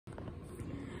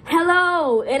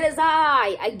Hello, it is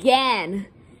I again,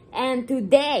 and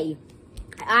today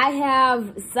I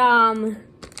have some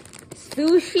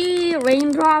sushi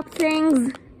raindrop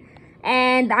things,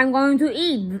 and I'm going to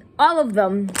eat all of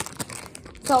them.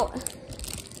 So,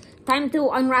 time to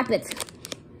unwrap it.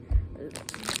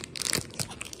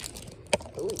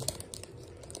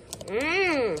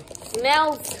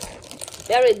 Smells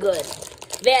very good.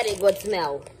 Very good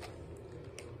smell.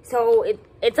 So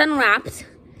it's unwrapped.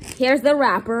 Here's the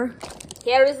wrapper.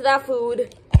 Here is the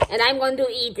food, and I'm going to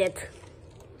eat it.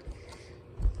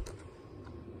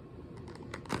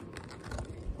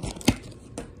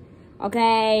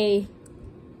 Okay.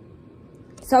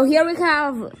 So here we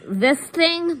have this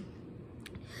thing,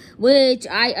 which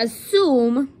I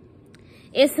assume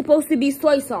is supposed to be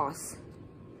soy sauce.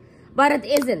 But it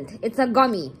isn't. It's a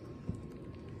gummy.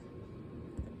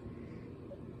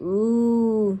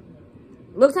 Ooh.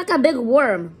 Looks like a big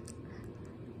worm.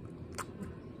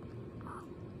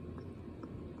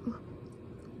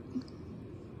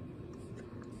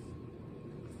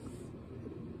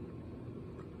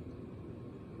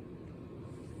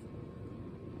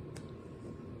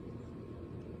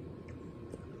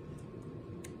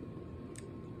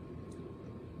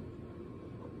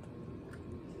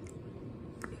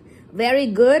 Very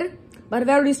good, but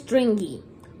very stringy.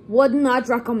 Would not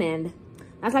recommend.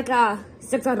 That's like a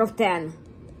 6 out of 10.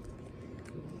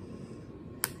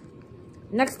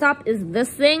 Next up is this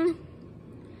thing,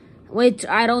 which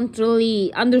I don't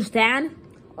really understand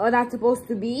what that's supposed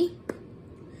to be,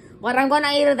 but I'm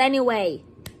gonna eat it anyway.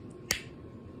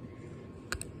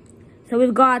 So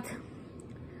we've got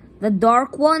the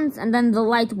dark ones and then the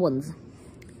light ones.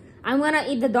 I'm gonna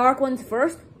eat the dark ones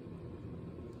first.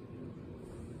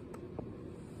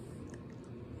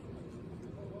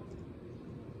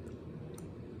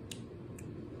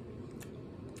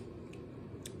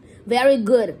 Very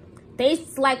good.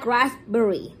 Tastes like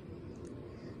raspberry.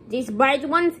 These bright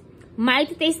ones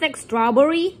might taste like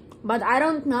strawberry, but I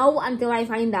don't know until I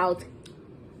find out.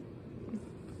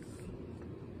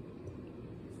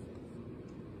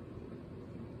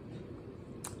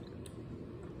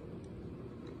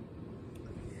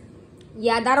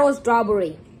 Yeah, that was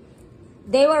strawberry.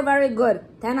 They were very good.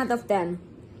 10 out of 10.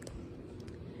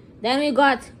 Then we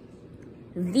got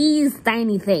these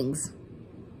tiny things.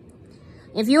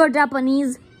 If you are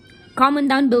Japanese, comment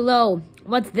down below.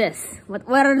 What's this?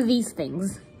 What are these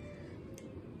things?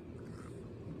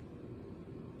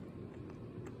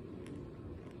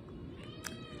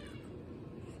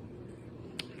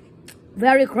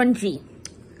 Very crunchy.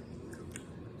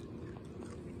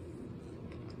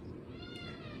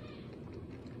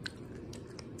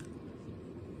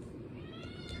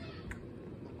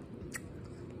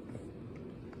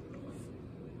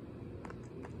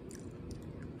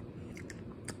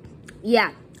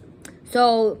 Yeah,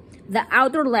 so the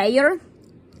outer layer,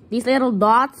 these little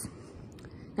dots,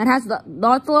 that has the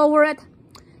dots all over it,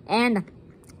 and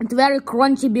it's very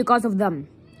crunchy because of them.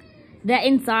 The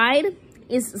inside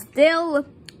is still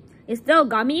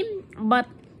gummy, but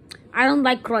I don't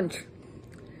like crunch.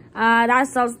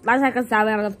 That's like a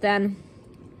 7 out of 10.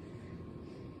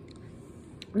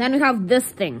 Then we have this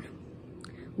thing,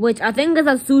 which I think is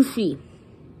a sushi,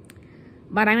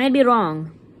 but I may be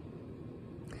wrong.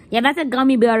 Yeah, that's a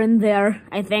gummy bear in there,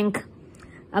 I think.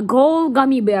 A gold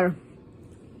gummy bear.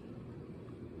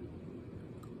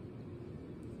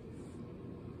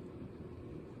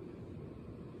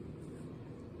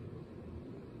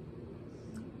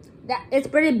 It's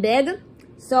pretty big,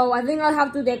 so I think I'll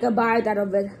have to take a bite out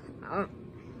of it.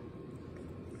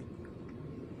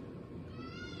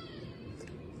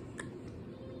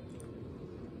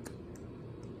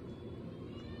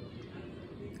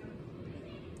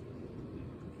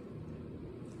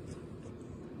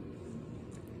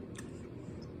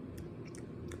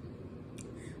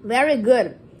 Very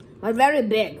good, but very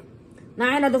big.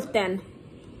 9 out of 10.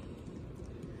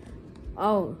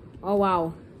 Oh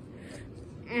wow.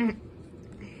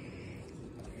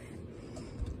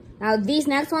 Now these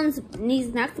next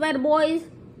bad boys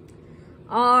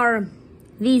are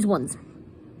these ones.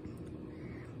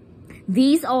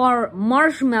 These are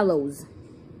marshmallows,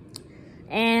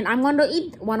 and I'm going to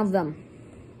eat one of them.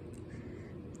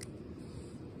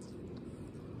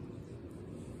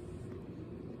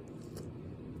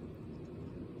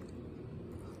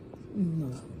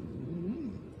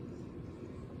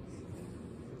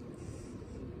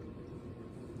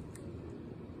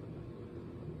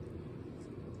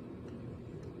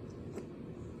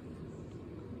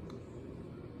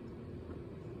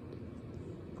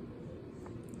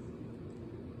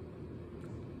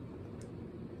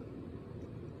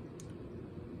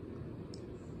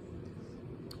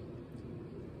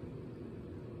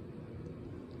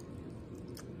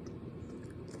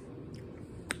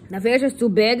 The fish is too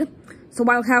big, so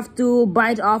I'll have to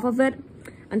bite off of it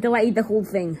until I eat the whole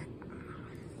thing.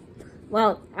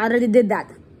 Well, I already did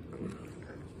that.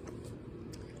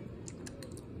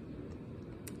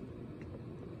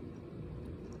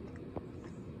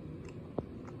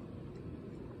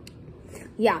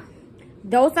 Yeah,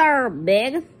 those are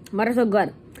big, but also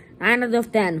good. 9 out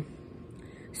of 10.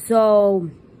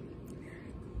 So,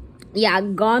 yeah,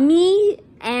 gummy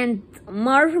and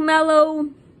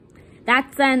marshmallow.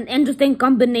 That's an interesting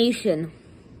combination.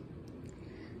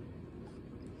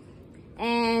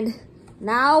 And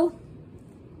now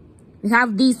we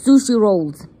have these sushi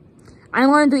rolls.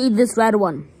 I'm going to eat this red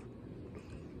one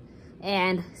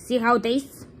and see how it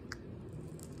tastes.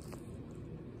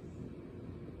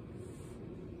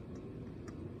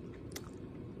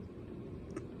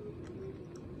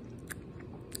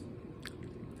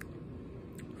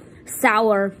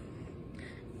 Sour.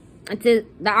 The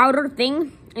outer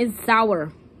thing is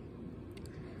sour.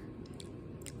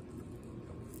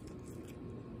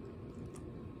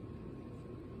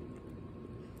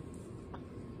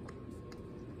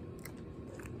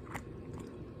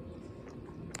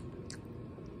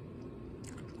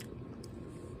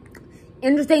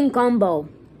 Interesting combo.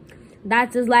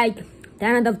 That is like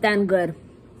 10 out of 10 good.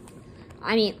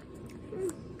 I mean,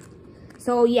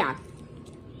 so yeah.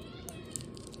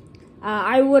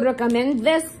 I would recommend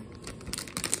this.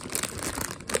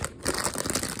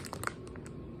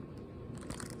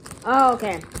 Oh,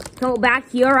 okay. So back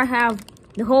here I have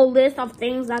the whole list of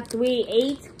things that we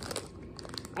ate.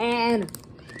 And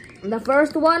the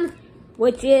first one,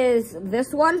 which is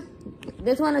this one.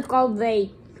 This one is called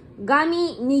the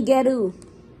Gummy Nigiri.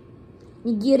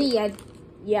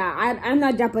 I'm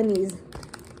not Japanese.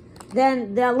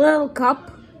 Then the little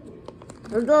cup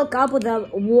with the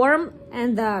worm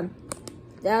and the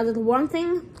little worm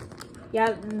thing.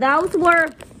 Yeah, those were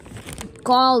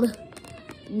called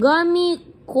Gummy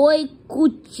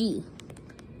Koikuchi.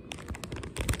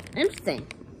 Interesting.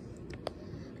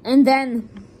 And then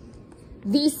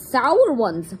these sour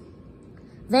ones,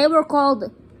 they were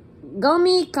called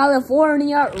Gummy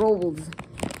California Rolls.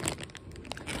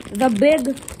 The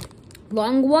big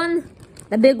long one,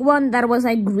 the big one that was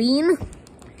like green,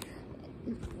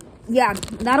 yeah,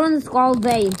 that one is called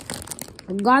the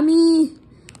Gummy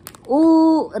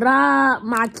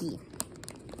Uramaki.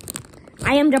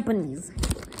 I am Japanese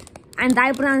and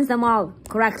I pronounce them all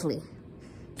correctly.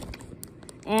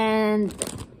 And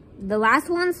the last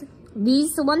ones,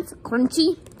 these ones,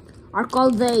 crunchy, are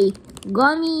called the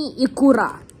Gummy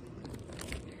Ikura.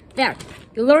 There,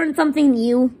 you learned something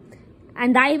new,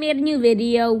 and I made a new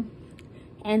video,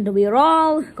 and we're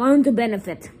all going to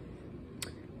benefit.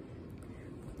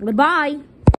 Goodbye.